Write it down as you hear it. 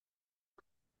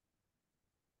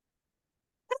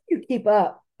keep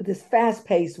up with this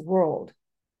fast-paced world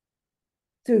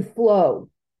through flow,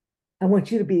 I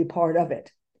want you to be a part of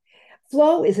it.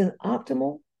 Flow is an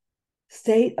optimal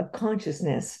state of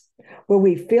consciousness where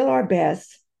we feel our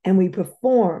best and we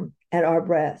perform at our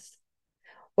best.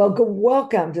 Well,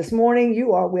 welcome. This morning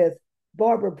you are with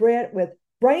Barbara Brett with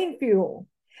Brain Fuel.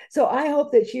 So I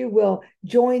hope that you will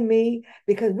join me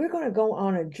because we're going to go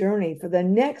on a journey for the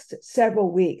next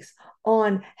several weeks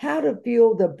on how to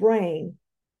fuel the brain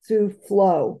through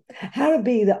flow, how to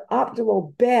be the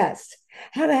optimal best,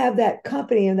 how to have that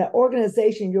company and that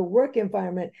organization, your work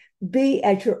environment, be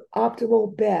at your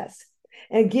optimal best.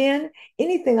 And again,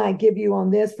 anything I give you on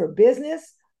this for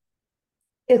business,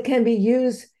 it can be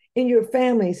used in your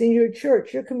families, in your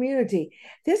church, your community.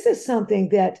 This is something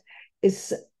that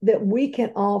we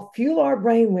can all fuel our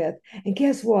brain with. And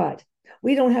guess what?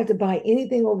 We don't have to buy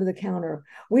anything over the counter.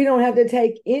 We don't have to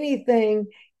take anything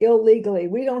illegally.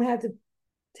 We don't have to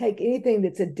take anything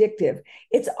that's addictive.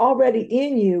 It's already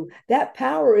in you. That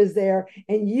power is there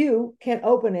and you can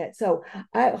open it. So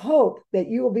I hope that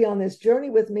you will be on this journey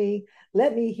with me.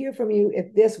 Let me hear from you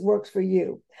if this works for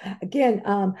you. Again,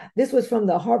 this was from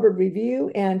the Harvard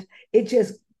Review, and it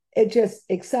just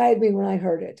excited me when I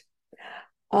heard it.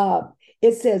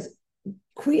 It says,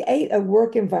 create a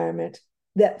work environment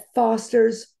that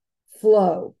fosters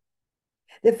flow.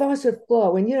 That fosters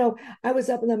flow. And, I was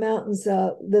up in the mountains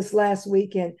this last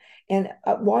weekend and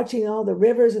watching all the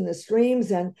rivers and the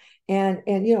streams and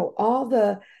all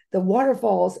the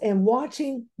waterfalls and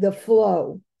watching the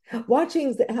flow,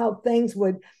 watching how things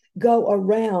would go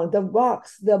around, the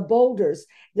rocks, the boulders.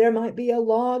 There might be a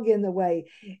log in the way.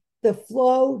 The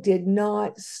flow did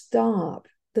not stop.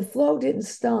 The flow didn't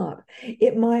stop.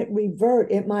 It might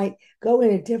revert. It might go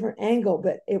in a different angle,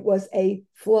 but it was a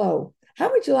flow. How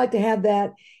would you like to have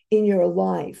that in your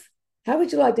life? How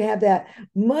would you like to have that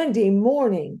Monday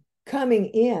morning coming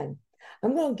in?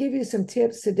 I'm going to give you some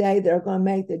tips today that are going to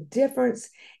make the difference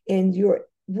in your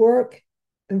work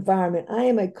environment. I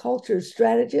am a culture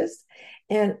strategist,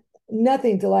 and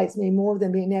nothing delights me more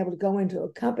than being able to go into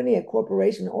a company, a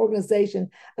corporation, an organization,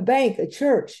 a bank, a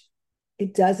church.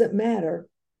 It doesn't matter,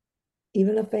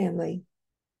 even a family,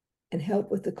 and help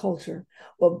with the culture.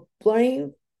 Well,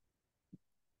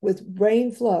 with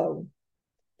brain flow,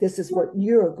 this is what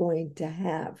you're going to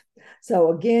have.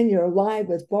 So again, you're live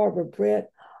with Barbara Britt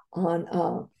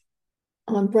on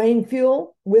Brain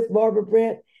Fuel with Barbara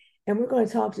Britt, and we're going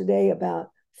to talk today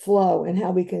about flow and how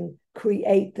we can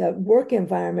create the work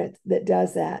environment that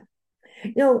does that.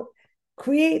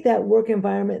 Create that work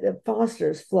environment that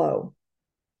fosters flow.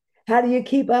 How do you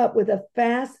keep up with a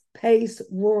fast-paced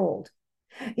world?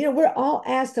 We're all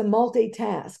asked to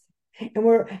multitask.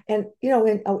 And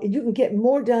you can get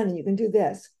more done and you can do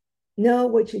this. No,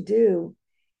 what you do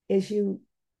is you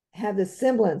have the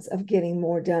semblance of getting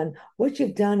more done. What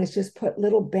you've done is just put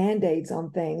little band-aids on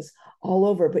things all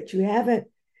over, but you haven't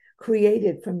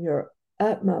created from your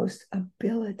utmost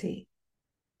ability.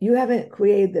 You haven't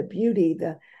created the beauty,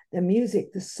 the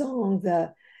music, the song,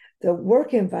 the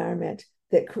work environment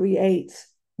that creates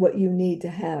what you need to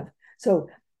have. So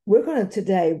we're going to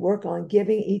today work on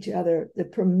giving each other the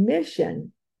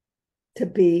permission to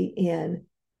be in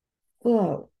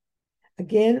flow.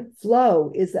 Again,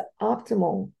 flow is the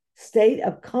optimal state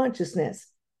of consciousness.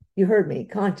 You heard me,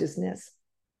 consciousness,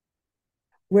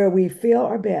 where we feel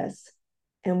our best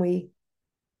and we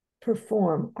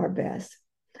perform our best.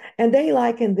 And they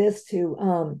liken this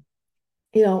to,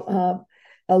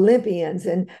 Olympians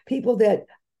and people that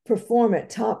perform at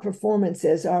top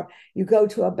performances, or you go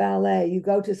to a ballet, you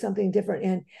go to something different,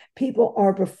 and people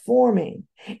are performing,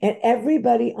 and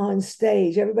everybody on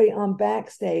stage, everybody on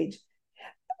backstage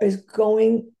is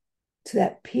going to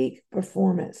that peak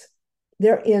performance.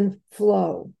 They're in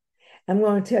flow. I'm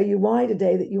going to tell you why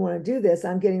today that you want to do this.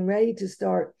 I'm getting ready to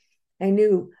start a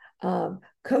new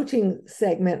coaching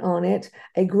segment on it,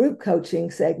 a group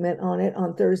coaching segment on it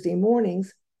on Thursday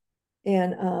mornings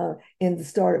and in the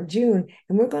start of June.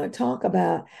 And we're going to talk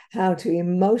about how to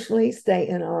emotionally stay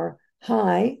in our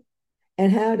high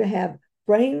and how to have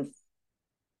brain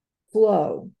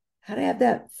flow, how to have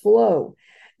that flow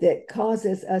that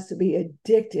causes us to be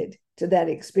addicted to that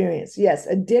experience. Yes,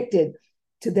 addicted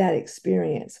to that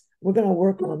experience. We're going to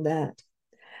work on that.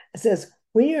 It says,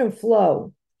 when you're in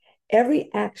flow, every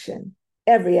action,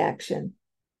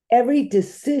 every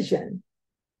decision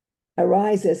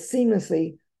arises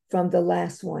seamlessly from the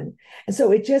last one. And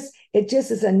so it just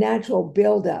is a natural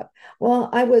buildup. Well,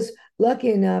 I was lucky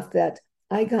enough that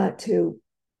I got to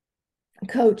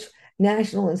coach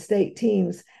national and state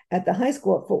teams at the high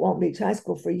school at Fort Walton Beach High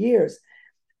School for years.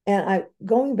 And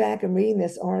going back and reading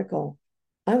this article,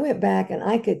 I went back and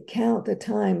I could count the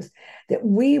times that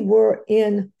we were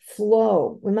in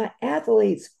flow, when my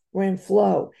athletes were in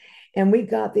flow, and we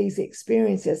got these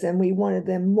experiences and we wanted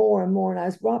them more and more. And I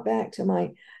was brought back to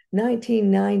my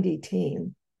 1990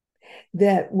 team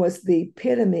that was the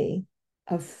epitome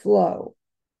of flow.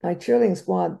 My cheerleading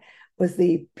squad was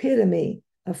the epitome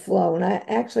of flow. And I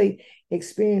actually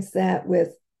experienced that with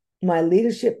my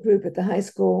leadership group at the high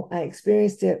school. I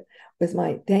experienced it with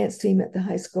my dance team at the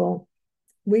high school.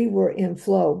 We were in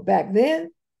flow. Back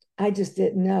then, I just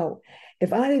didn't know.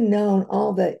 If I had known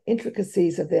all the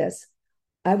intricacies of this,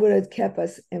 I would have kept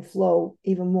us in flow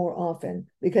even more often,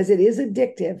 because it is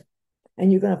addictive,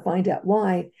 and you're going to find out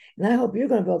why. And I hope you're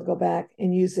going to be able to go back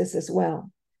and use this as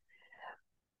well.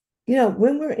 You know,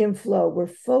 when we're in flow, we're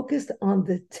focused on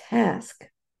the task.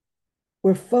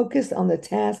 We're focused on the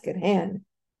task at hand,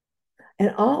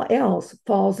 and all else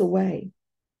falls away.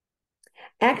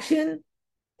 Action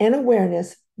and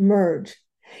awareness merge.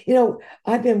 You know,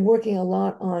 I've been working a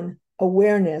lot on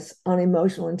awareness, on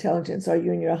emotional intelligence. Are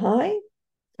you in your high?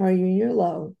 Are you in your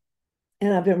low?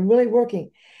 And I've been really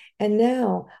working. And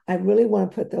now I really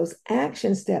want to put those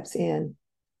action steps in,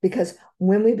 because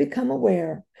when we become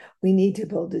aware, we need to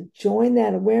be able to join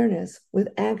that awareness with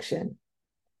action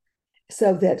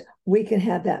so that we can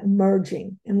have that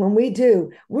merging. And when we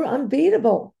do, we're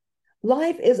unbeatable.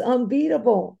 Life is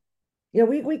unbeatable. You know,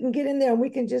 we can get in there and we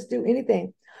can just do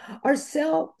anything. Our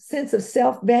sense of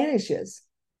self vanishes.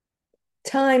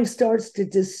 Time starts to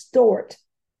distort.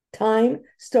 Time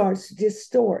starts to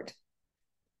distort.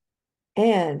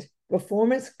 And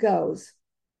performance goes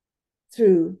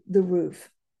through the roof.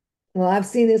 Well, I've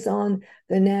seen this on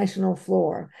the national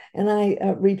floor. And I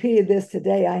repeated this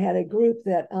today. I had a group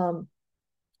that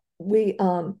we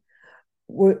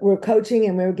were coaching,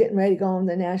 and we were getting ready to go on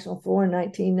the national floor in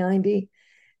 1990.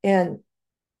 And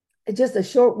just a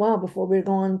short while before we were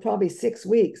going, probably 6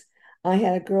 weeks, I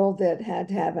had a girl that had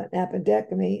to have an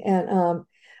appendectomy. And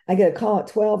I get a call at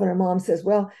 12, and her mom says,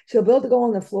 well, she'll be able to go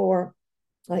on the floor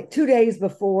like 2 days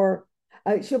before.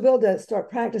 She'll be able to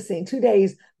start practicing 2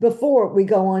 days before we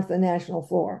go on to the national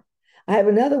floor. I have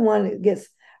another one that gets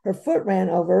her foot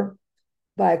ran over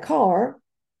by a car,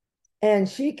 and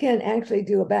she can actually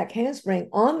do a back handspring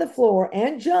on the floor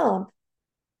and jump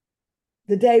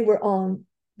the day we're on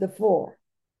the floor.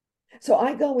 So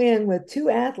I go in with 2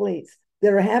 athletes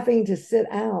that are having to sit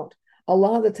out a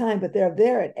lot of the time, but they're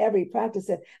there at every practice.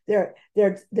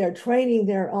 They're training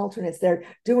their alternates. They're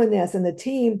doing this, and the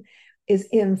team is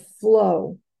in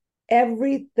flow.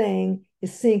 Everything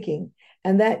is syncing.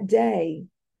 And that day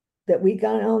that we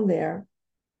got on there,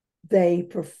 they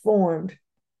performed.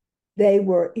 They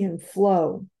were in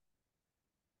flow.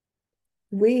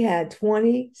 We had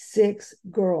 26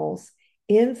 girls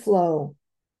in flow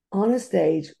on a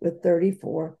stage with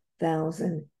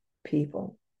 34,000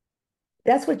 people.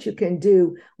 That's what you can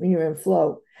do when you're in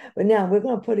flow. But now we're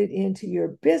going to put it into your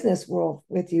business world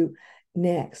with you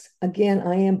next. Again,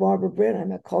 I am Barbara Britt.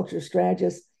 I'm a culture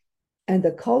strategist. And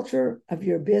the culture of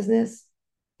your business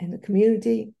and the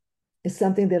community is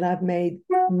something that I've made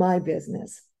my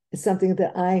business. It's something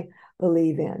that I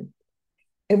believe in.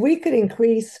 If we could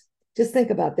increase, just think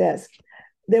about this.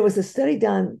 There was a study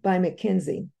done by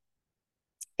McKinsey,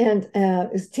 and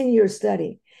it's a 10-year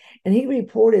study. And he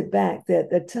reported back that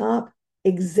the top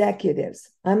executives,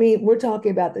 I mean, we're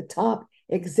talking about the top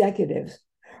executives,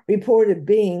 reported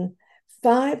being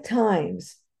 5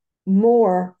 times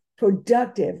more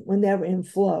productive when they were in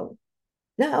flow.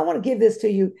 Now, I want to give this to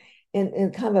you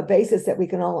in kind of a basis that we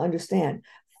can all understand.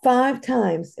 5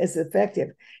 times as effective.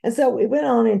 And so we went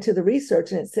on into the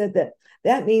research, and it said that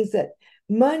that means that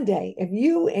Monday, if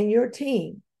you and your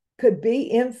team could be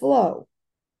in flow,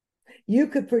 you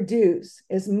could produce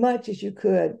as much as you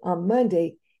could on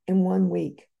Monday in 1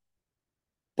 week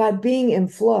by being in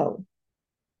flow.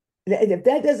 If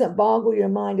that doesn't boggle your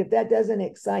mind, if that doesn't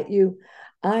excite you,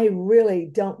 I really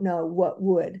don't know what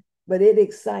would, but it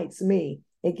excites me.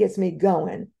 It gets me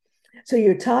going. So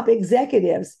your top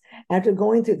executives, after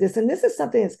going through this, and this is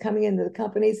something that's coming into the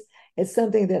companies, it's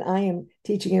something that I am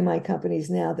teaching in my companies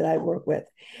now that I work with.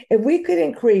 If we could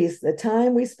increase the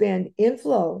time we spend in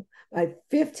flow by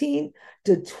 15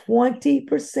 to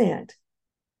 20%,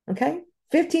 okay?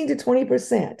 15 to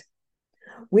 20%,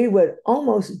 we would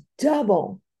almost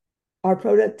double our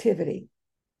productivity.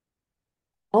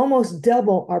 Almost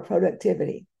double our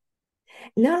productivity.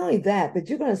 Not only that, but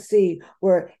you're going to see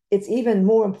where it's even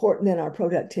more important than our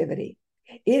productivity.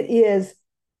 It is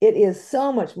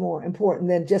so much more important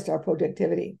than just our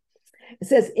productivity. It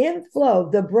says in flow,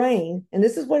 the brain, and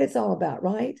this is what it's all about,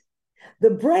 right? The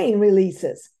brain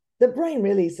releases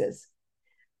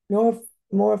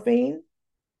morphine,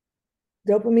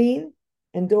 dopamine,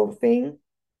 endorphin,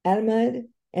 anandamide,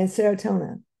 and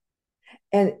serotonin.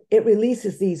 And it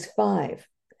releases these five.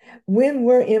 When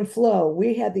we're in flow,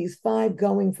 we have these five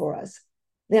going for us.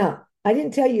 Now, I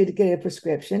didn't tell you to get a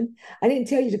prescription. I didn't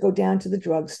tell you to go down to the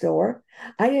drugstore.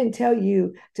 I didn't tell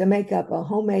you to make up a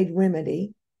homemade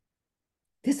remedy.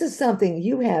 This is something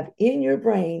you have in your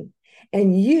brain,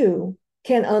 and you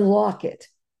can unlock it.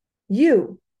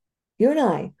 You and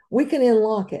I, we can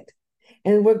unlock it.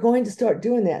 And we're going to start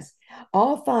doing this.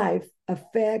 All five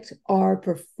affect our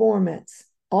performance.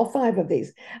 All five of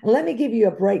these. And let me give you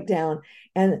a breakdown.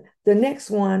 And the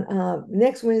next one,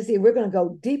 next Wednesday, we're going to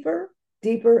go deeper,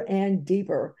 deeper, and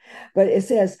deeper. But it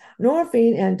says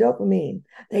norepinephrine and dopamine,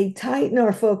 they tighten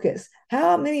our focus.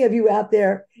 How many of you out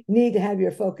there need to have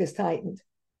your focus tightened?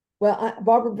 Well,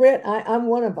 Barbara Britt, I'm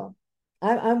one of them.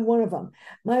 I'm one of them.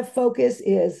 My focus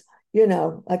is,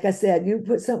 like I said, you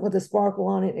put something with a sparkle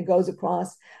on it and it goes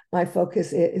across, my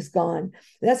focus is gone.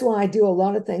 That's why I do a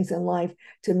lot of things in life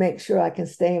to make sure I can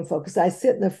stay in focus. I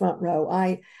sit in the front row.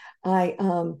 I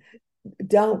turn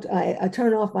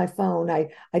off my phone.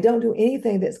 I don't do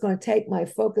anything that's going to take my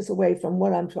focus away from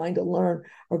what I'm trying to learn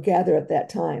or gather at that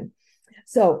time.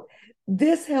 So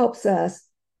this helps us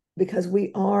because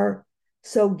we are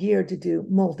so geared to do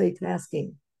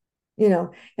multitasking.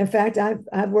 In fact,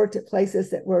 I've worked at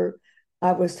places that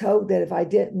I was told that if I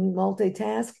didn't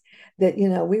multitask, that,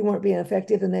 we weren't being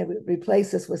effective and they would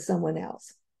replace us with someone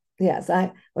else. Yes,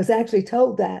 I was actually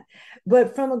told that,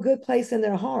 but from a good place in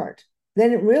their heart. They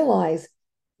didn't realize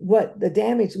what the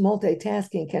damage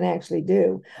multitasking can actually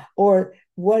do, or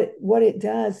what it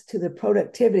does to the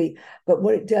productivity, but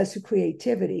what it does to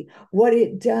creativity, what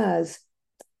it does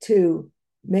to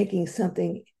making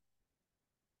something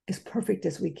as perfect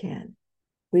as we can.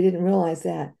 We didn't realize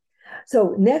that.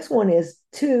 So next one is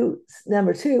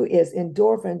number two is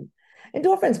endorphin.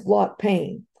 Endorphins block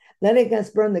pain, letting us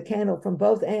burn the candle from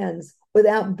both ends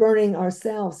without burning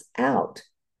ourselves out.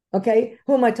 Okay,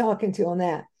 who am I talking to on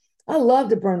that? I love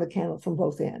to burn the candle from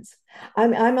both ends.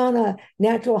 I'm on a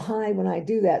natural high when I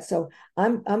do that. So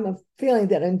I'm feeling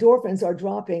that endorphins are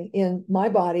dropping in my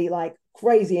body like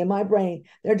crazy, in my brain.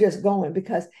 They're just going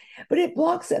but it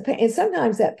blocks that pain. And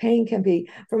sometimes that pain can be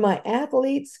for my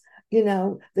athletes,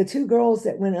 the two girls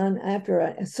that went on after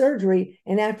a surgery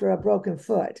and after a broken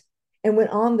foot and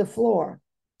went on the floor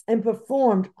and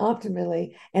performed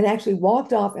optimally and actually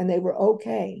walked off and they were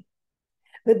okay.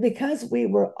 But because we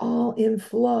were all in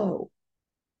flow,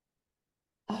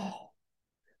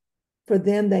 for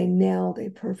them, they nailed a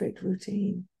perfect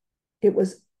routine. It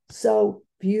was so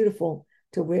beautiful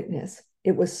to witness.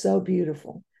 It was so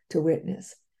beautiful to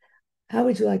witness. How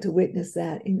would you like to witness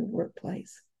that in your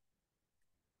workplace?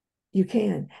 You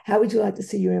can. How would you like to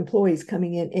see your employees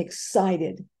coming in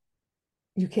excited?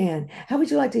 You can. How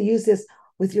would you like to use this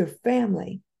with your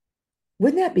family?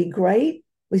 Wouldn't that be great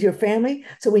with your family?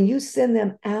 So when you send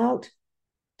them out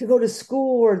to go to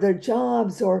school or their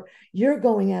jobs, or you're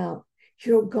going out,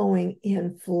 you're going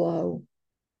in flow.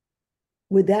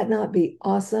 Would that not be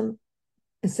awesome?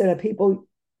 Instead of people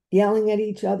yelling at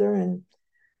each other and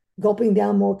gulping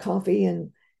down more coffee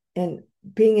and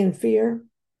being in fear.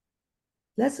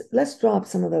 Let's drop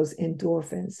some of those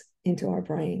endorphins into our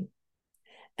brain.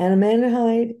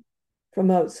 Anandamide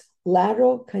promotes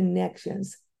lateral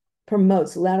connections. Now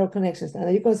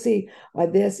you're going to see why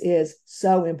this is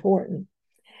so important.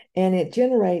 And it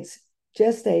generates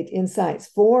gestate insights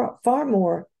far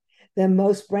more than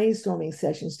most brainstorming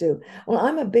sessions do. Well,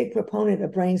 I'm a big proponent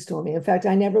of brainstorming. In fact,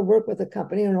 I never work with a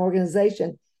company or an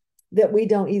organization that we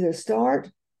don't either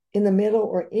start, in the middle,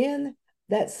 or in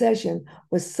that session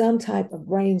with some type of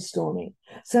brainstorming,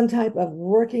 some type of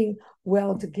working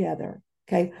well together.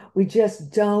 Okay. We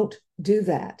just don't do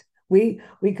that. We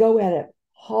go at it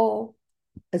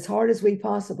as hard as we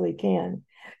possibly can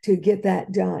to get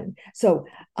that done. So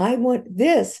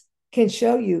this can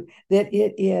show you that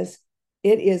it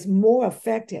is more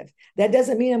effective. That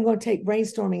doesn't mean I'm going to take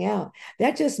brainstorming out.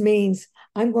 That just means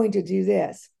I'm going to do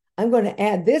this. I'm going to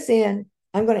add this in.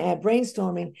 I'm going to add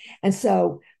brainstorming. And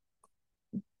so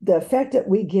the effect that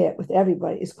we get with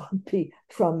everybody is going to be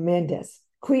tremendous.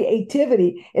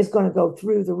 Creativity is going to go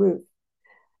through the roof.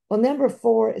 Well, number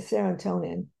 4 is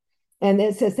serotonin. And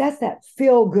it says that's that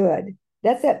feel good.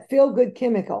 That's that feel good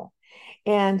chemical.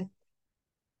 And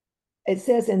it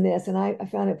says in this, and I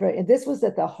found it and this was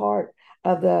at the heart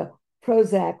of the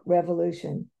Prozac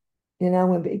revolution.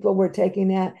 When people were taking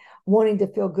that, wanting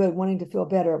to feel good, wanting to feel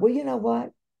better. Well, you know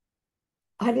what?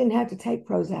 I didn't have to take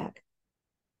Prozac.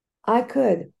 I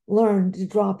could learn to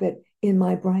drop it in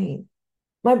my brain.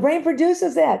 My brain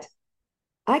produces it.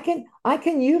 I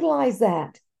can utilize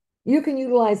that. You can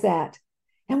utilize that.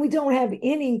 and we don't have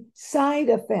any side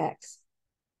effects.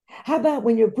 How about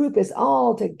when your group is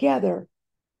all together?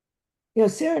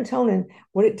 Serotonin,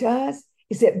 what it does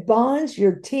is it bonds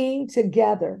your team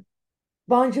together,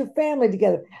 bonds your family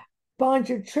together, bonds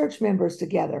your church members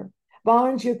together,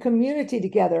 bonds your community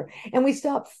together. And we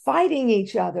stop fighting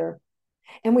each other,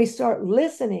 and we start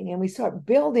listening, and we start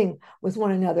building with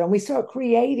one another, and we start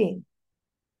creating.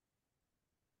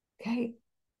 Okay.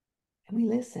 And we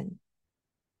listen.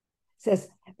 It says,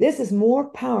 this is more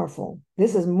powerful.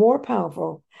 This is more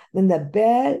powerful than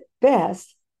the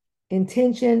best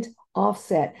intentioned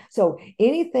offset. So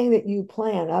anything that you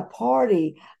plan, a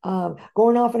party,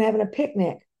 going off and having a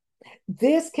picnic,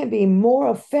 this can be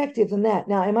more effective than that.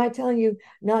 Now, am I telling you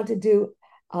not to do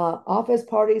office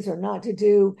parties or not to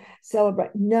do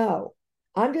celebrate? No,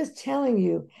 I'm just telling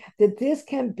you that this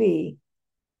can be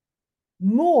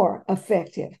more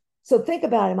effective. So think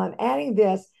about it. I'm adding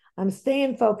this. I'm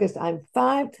staying focused. I'm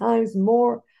 5 times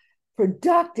more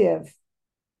productive.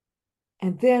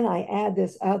 And then I add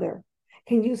this other.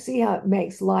 Can you see how it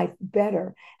makes life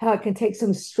better? How it can take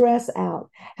some stress out?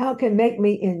 How it can make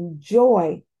me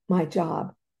enjoy my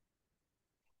job?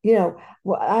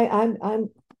 I'm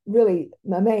really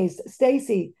amazed.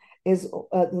 Stacy is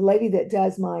the lady that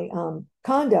does my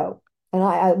condo, and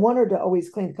I want her to always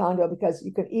clean the condo because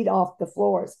you can eat off the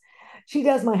floors. She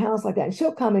does my house like that, and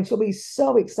she'll come and she'll be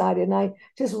so excited. And I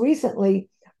just recently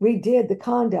redid the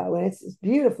condo, and it's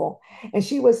beautiful. And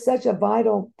she was such a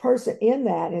vital person in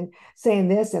that, and saying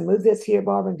this and move this here,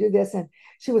 Barbara, and do this. And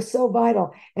she was so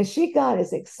vital. And she got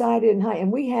as excited and high,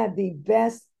 and we had the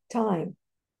best time.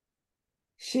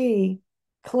 She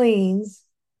cleans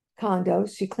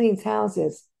condos, she cleans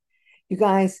houses, you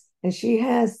guys, and she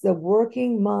has the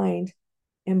working mind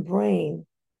and brain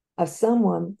of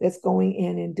someone that's going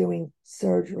in and doing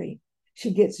surgery.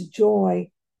 She gets joy.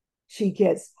 She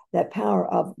gets that power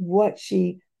of what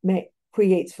she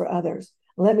creates for others.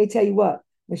 Let me tell you what,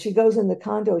 when she goes in the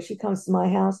condo, she comes to my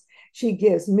house, she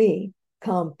gives me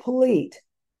complete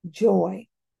joy.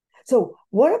 So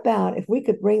what about if we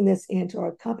could bring this into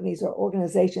our companies or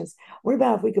organizations? What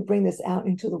about if we could bring this out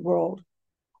into the world?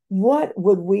 What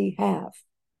would we have?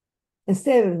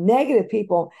 Instead of negative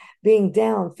people being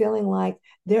down, feeling like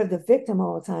they're the victim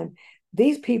all the time,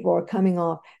 these people are coming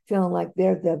off feeling like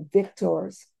they're the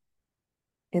victors.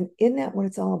 And isn't that what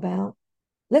it's all about?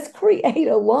 Let's create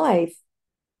a life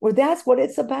where that's what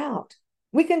it's about.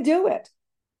 We can do it.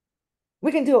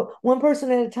 We can do it one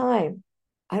person at a time.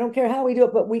 I don't care how we do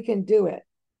it, but we can do it.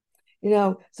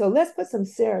 So let's put some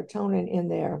serotonin in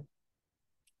there.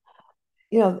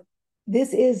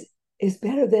 This is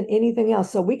better than anything else.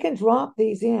 So we can drop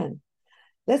these in.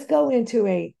 Let's go into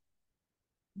a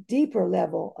deeper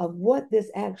level of what this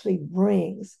actually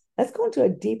brings. Let's go into a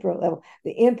deeper level.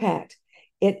 The impact.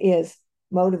 It is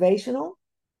motivational.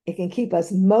 It can keep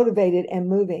us motivated and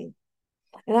moving.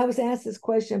 And I was asked this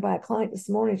question by a client this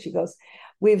morning. She goes,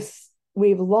 we've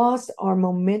lost our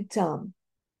momentum.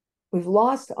 We've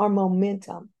lost our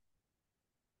momentum.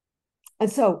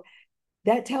 And so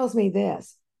that tells me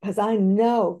this, because I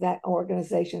know that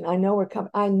organization. I know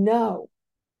I know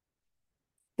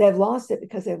they've lost it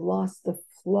because they've lost the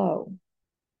flow.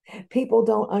 People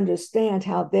don't understand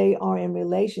how they are in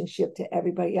relationship to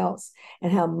everybody else,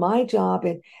 and how my job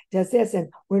and does this,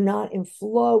 and we're not in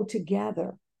flow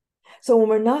together. So when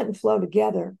we're not in flow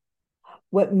together,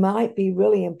 what might be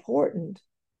really important,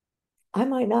 I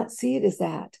might not see it as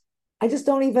that. I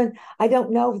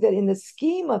don't know that in the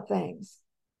scheme of things.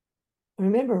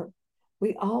 Remember,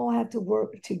 we all have to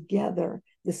work together.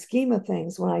 The scheme of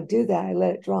things, when I do that, I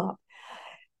let it drop.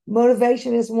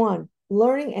 Motivation is one,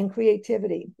 learning and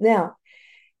creativity. Now,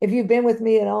 if you've been with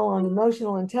me at all on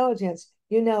emotional intelligence,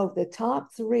 you know the top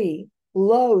 3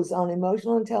 lows on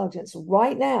emotional intelligence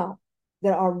right now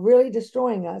that are really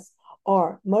destroying us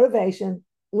are motivation,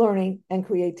 learning, and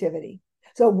creativity.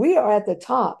 So we are at the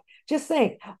top. Just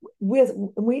think,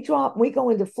 when we go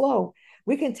into flow,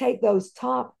 we can take those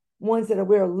top ones that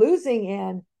we're losing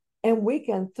in, and we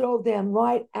can throw them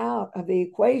right out of the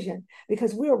equation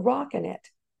because we're rocking it.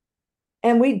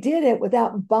 And we did it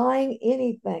without buying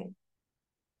anything.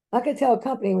 I could tell a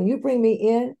company, when you bring me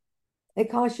in,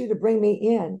 it costs you to bring me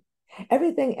in.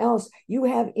 Everything else you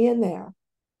have in there.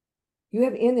 You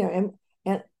have in there,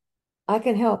 and I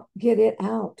can help get it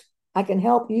out. I can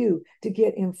help you to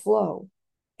get in flow.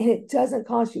 And it doesn't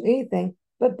cost you anything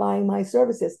but buying my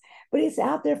services. But it's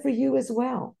out there for you as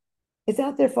well. It's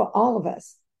out there for all of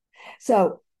us.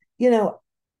 So,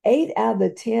 8 out of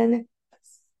the 10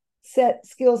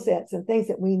 skill sets and things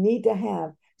that we need to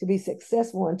have to be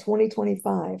successful in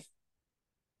 2025,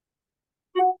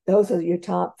 those are your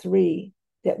top 3.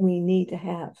 that we need to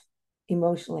have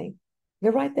emotionally.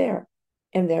 They're right there,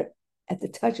 and they're at the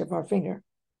touch of our finger.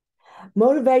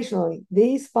 Motivationally,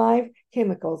 these 5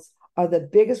 chemicals are the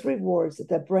biggest rewards that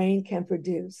the brain can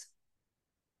produce.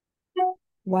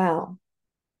 Wow.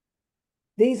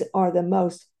 These are the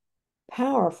most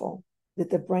powerful that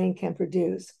the brain can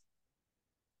produce.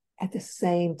 At the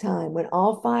same time, when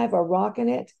all 5 are rocking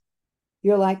it,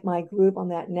 you're like my group on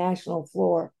that national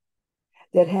floor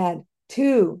that had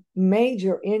 2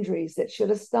 major injuries that should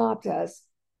have stopped us,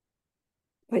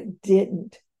 but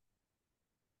didn't.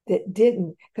 That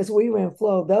didn't, because we were in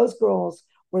flow. Those girls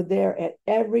were there at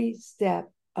every step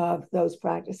of those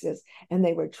practices, and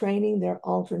they were training their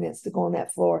alternates to go on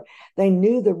that floor. They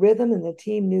knew the rhythm, and the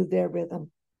team knew their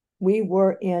rhythm. We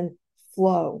were in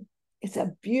flow. It's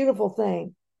a beautiful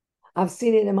thing. I've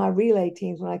seen it in my relay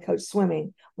teams when I coach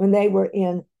swimming, when they were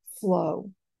in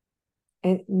flow.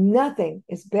 And nothing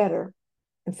is better.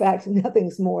 In fact,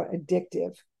 nothing's more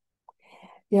addictive.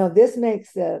 This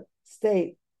makes the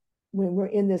state, when we're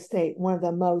in this state, one of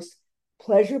the most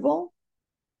pleasurable.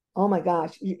 Oh my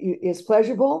gosh, it's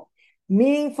pleasurable,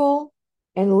 meaningful,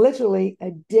 and literally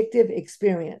addictive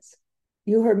experience.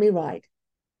 You heard me right.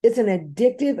 It's an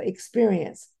addictive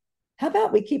experience. How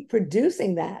about we keep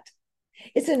producing that?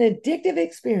 It's an addictive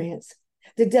experience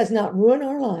that does not ruin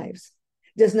our lives,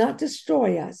 does not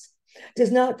destroy us,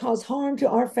 does not cause harm to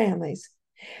our families.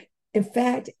 In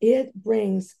fact, it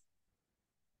brings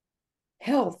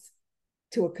health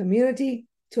to a community,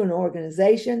 to an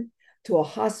organization, to a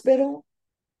hospital.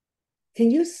 Can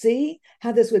you see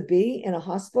how this would be in a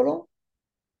hospital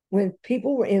when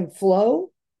people were in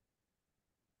flow?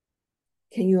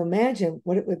 Can you imagine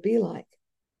what it would be like?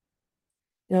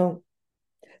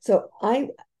 So I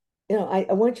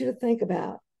want you to think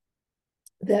about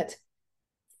that.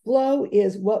 Flow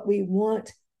is what we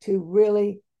want to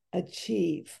really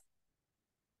achieve,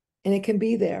 and it can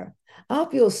be there. I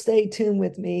hope you'll stay tuned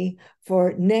with me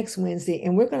for next Wednesday,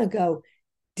 and we're going to go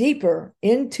deeper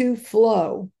into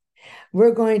flow.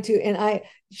 We're going to, and I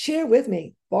share with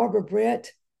me, Barbara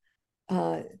Britt,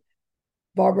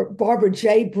 Barbara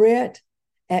J. Britt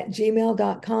at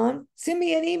gmail.com. Send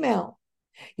me an email.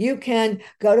 You can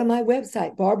go to my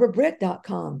website,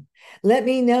 barbarabritt.com. Let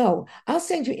me know. I'll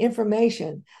send you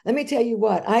information. Let me tell you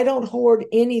what, I don't hoard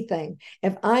anything.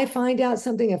 If I find out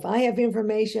something, if I have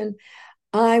information,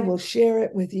 I will share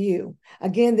it with you.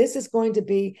 Again, this is going to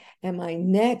be in my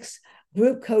next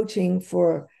group coaching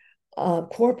for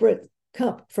corporations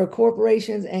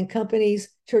and companies,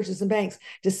 churches and banks,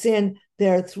 to send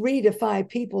their 3 to 5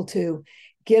 people to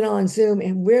get on Zoom.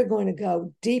 And we're going to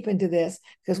go deep into this,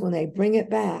 because when they bring it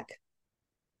back,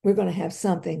 we're going to have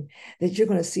something that you're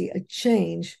going to see a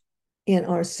change in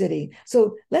our city.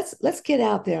 So let's get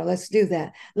out there. Let's do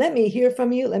that. Let me hear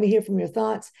from you. Let me hear from your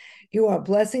thoughts. You are a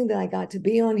blessing that I got to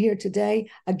be on here today.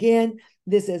 Again,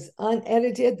 this is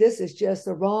unedited. This is just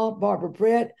the raw Barbara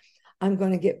Britt. I'm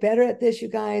going to get better at this, you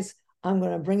guys. I'm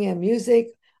going to bring in music.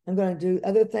 I'm going to do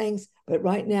other things. But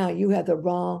right now, you have the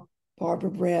raw Barbara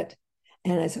Britt.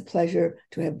 And it's a pleasure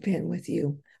to have been with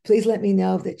you. Please let me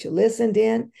know that you listened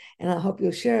in, and I hope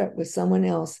you'll share it with someone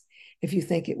else if you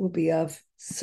think it will be of